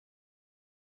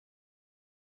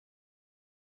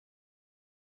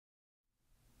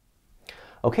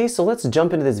Okay, so let's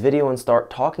jump into this video and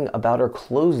start talking about our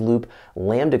closed loop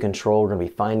Lambda control we're going to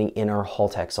be finding in our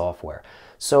Haltech software.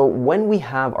 So when we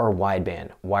have our wideband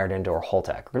wired into our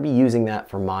Haltech, we're going to be using that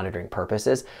for monitoring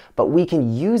purposes, but we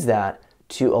can use that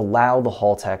to allow the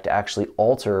Haltech to actually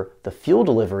alter the fuel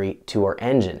delivery to our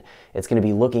engine. It's going to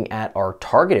be looking at our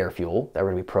target air fuel that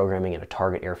we're going to be programming in a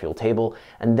target air fuel table,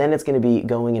 and then it's going to be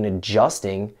going and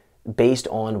adjusting based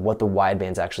on what the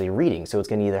wideband's actually reading. So it's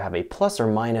going to either have a plus or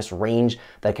minus range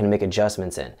that can make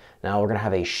adjustments in. Now we're going to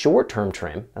have a short-term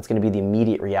trim. That's going to be the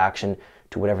immediate reaction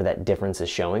to whatever that difference is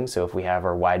showing. So if we have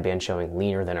our wideband showing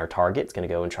leaner than our target, it's going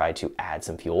to go and try to add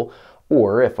some fuel.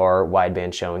 Or if our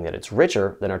wideband showing that it's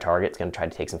richer than our target, it's going to try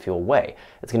to take some fuel away.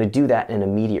 It's going to do that in an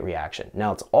immediate reaction.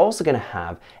 Now it's also going to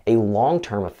have a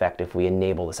long-term effect if we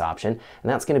enable this option,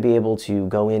 and that's going to be able to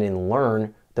go in and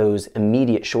learn those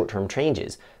immediate short-term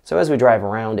changes. So as we drive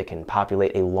around, it can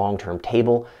populate a long-term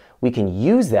table. We can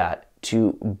use that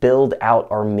to build out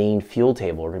our main fuel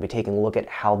table. We're going to be taking a look at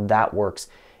how that works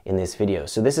in this video.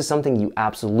 So this is something you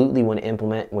absolutely want to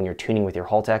implement when you're tuning with your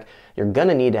Haltech. You're going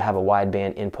to need to have a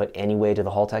wideband input anyway to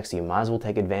the Haltech, so you might as well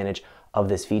take advantage of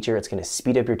this feature. It's going to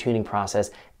speed up your tuning process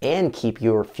and keep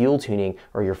your fuel tuning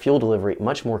or your fuel delivery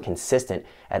much more consistent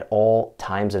at all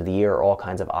times of the year or all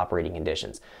kinds of operating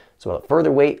conditions. So without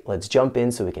further wait, let's jump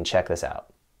in so we can check this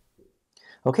out.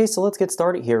 Okay, so let's get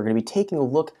started here. We're going to be taking a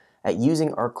look at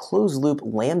using our closed loop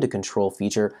Lambda control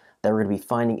feature that we're going to be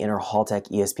finding in our Haltech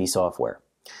ESP software.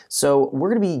 So we're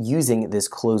going to be using this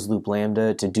closed loop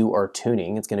Lambda to do our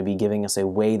tuning. It's going to be giving us a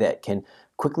way that can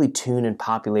quickly tune and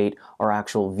populate our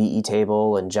actual VE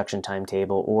table, injection time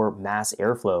table, or mass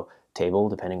airflow table,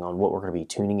 depending on what we're going to be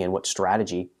tuning and what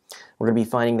strategy. We're going to be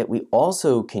finding that we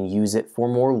also can use it for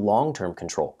more long-term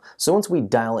control. So once we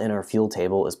dial in our fuel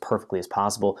table as perfectly as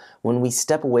possible, when we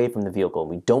step away from the vehicle and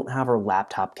we don't have our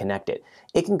laptop connected,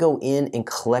 it can go in and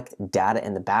collect data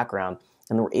in the background,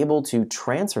 and we're able to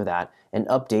transfer that and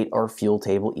update our fuel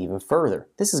table even further.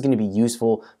 This is going to be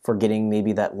useful for getting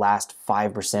maybe that last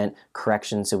 5%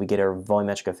 correction so we get our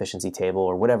volumetric efficiency table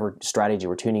or whatever strategy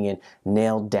we're tuning in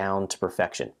nailed down to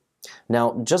perfection.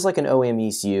 Now, just like an OEM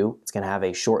ECU, it's going to have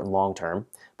a short and long term,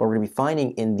 but we're going to be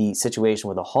finding in the situation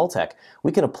with a Haltech,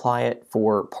 we can apply it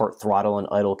for part throttle and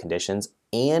idle conditions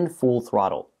and full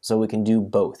throttle, so we can do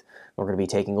both. We're going to be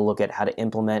taking a look at how to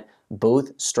implement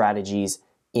both strategies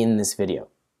in this video.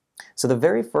 So the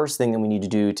very first thing that we need to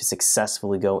do to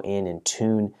successfully go in and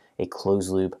tune a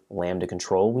closed loop Lambda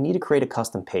control, we need to create a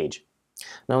custom page.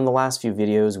 Now in the last few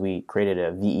videos, we created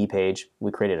a VE page,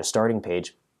 we created a starting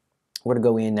page. We're going to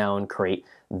go in now and create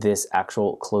this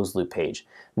actual closed loop page.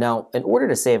 Now, in order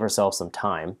to save ourselves some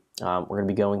time, we're going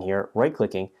to be going here,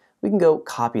 right-clicking. We can go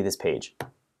copy this page.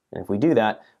 And if we do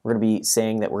that, we're going to be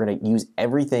saying that we're going to use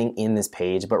everything in this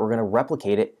page, but we're going to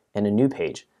replicate it in a new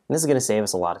page. And this is going to save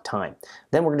us a lot of time.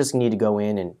 Then we're just going to need to go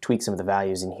in and tweak some of the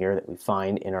values in here that we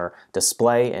find in our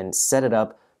display and set it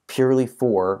up purely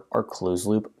for our closed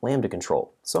loop Lambda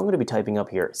control. So I'm going to be typing up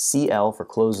here CL for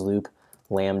closed loop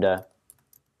Lambda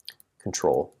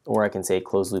control, or I can say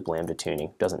closed loop Lambda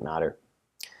tuning, doesn't matter.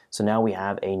 So now we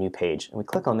have a new page, and we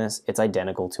click on this, it's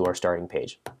identical to our starting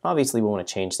page. Obviously we want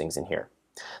to change things in here.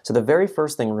 So the very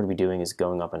first thing we're going to be doing is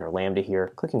going up under Lambda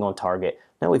here, clicking on target.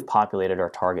 Now we've populated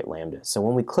our target Lambda. So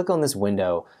when we click on this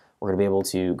window, we're going to be able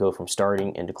to go from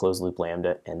starting into closed loop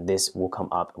Lambda, and this will come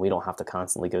up. We don't have to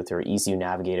constantly go through our ECU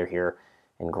navigator here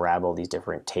and grab all these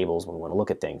different tables when we want to look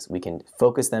at things. We can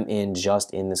focus them in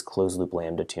just in this closed loop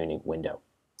Lambda tuning window.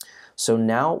 So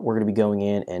now we're going to be going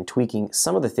in and tweaking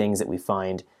some of the things that we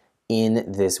find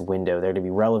in this window. They're to be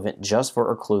relevant just for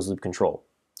our closed loop control.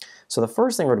 So the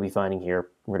first thing we're going to be finding here,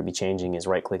 we're going to be changing is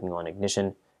right-clicking on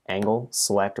ignition angle,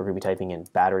 select, we're going to be typing in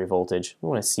battery voltage. We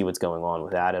want to see what's going on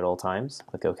with that at all times.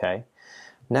 Click OK.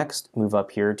 Next, move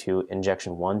up here to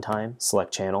injection 1 time,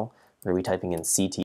 select channel. We're going to be typing in CT